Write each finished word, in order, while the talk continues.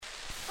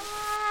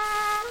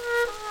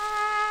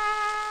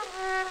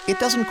It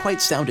doesn't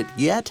quite sound it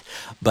yet,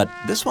 but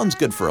this one's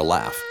good for a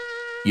laugh.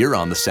 You're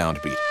on the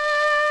Soundbeat.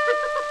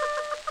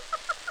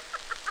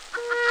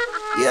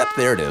 Yep,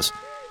 there it is.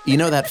 You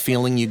know that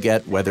feeling you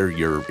get whether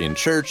you're in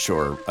church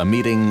or a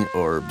meeting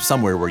or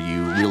somewhere where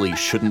you really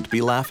shouldn't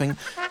be laughing,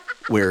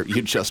 where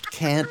you just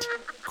can't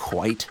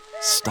quite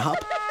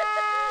stop?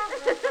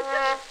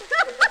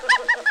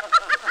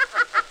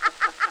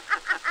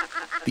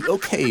 The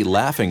OK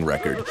Laughing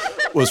record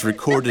was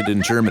recorded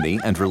in Germany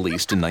and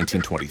released in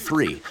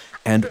 1923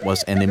 and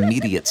was an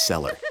immediate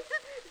seller.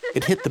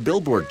 It hit the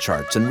Billboard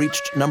charts and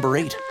reached number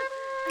 8.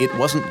 It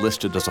wasn't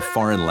listed as a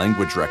foreign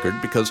language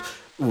record because,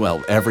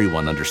 well,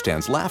 everyone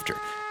understands laughter,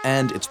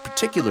 and it's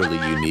particularly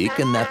unique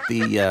in that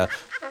the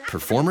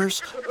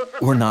performers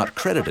were not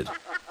credited,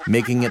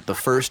 making it the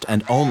first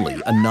and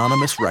only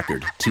anonymous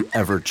record to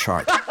ever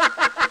chart.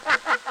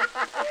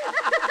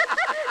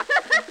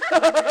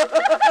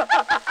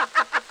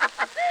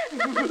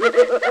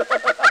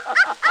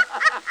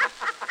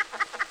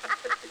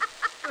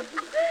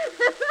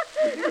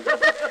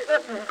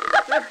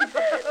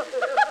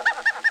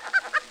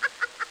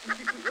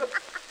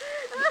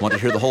 Want to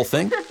hear the whole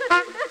thing?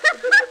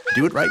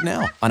 Do it right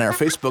now on our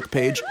Facebook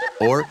page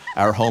or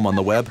our home on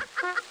the web,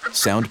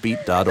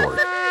 soundbeat.org.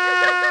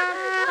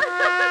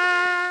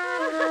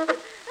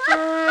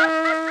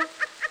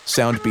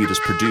 Soundbeat is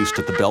produced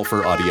at the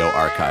Belfer Audio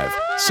Archive,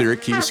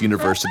 Syracuse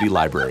University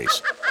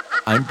Libraries.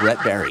 I'm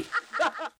Brett Barry.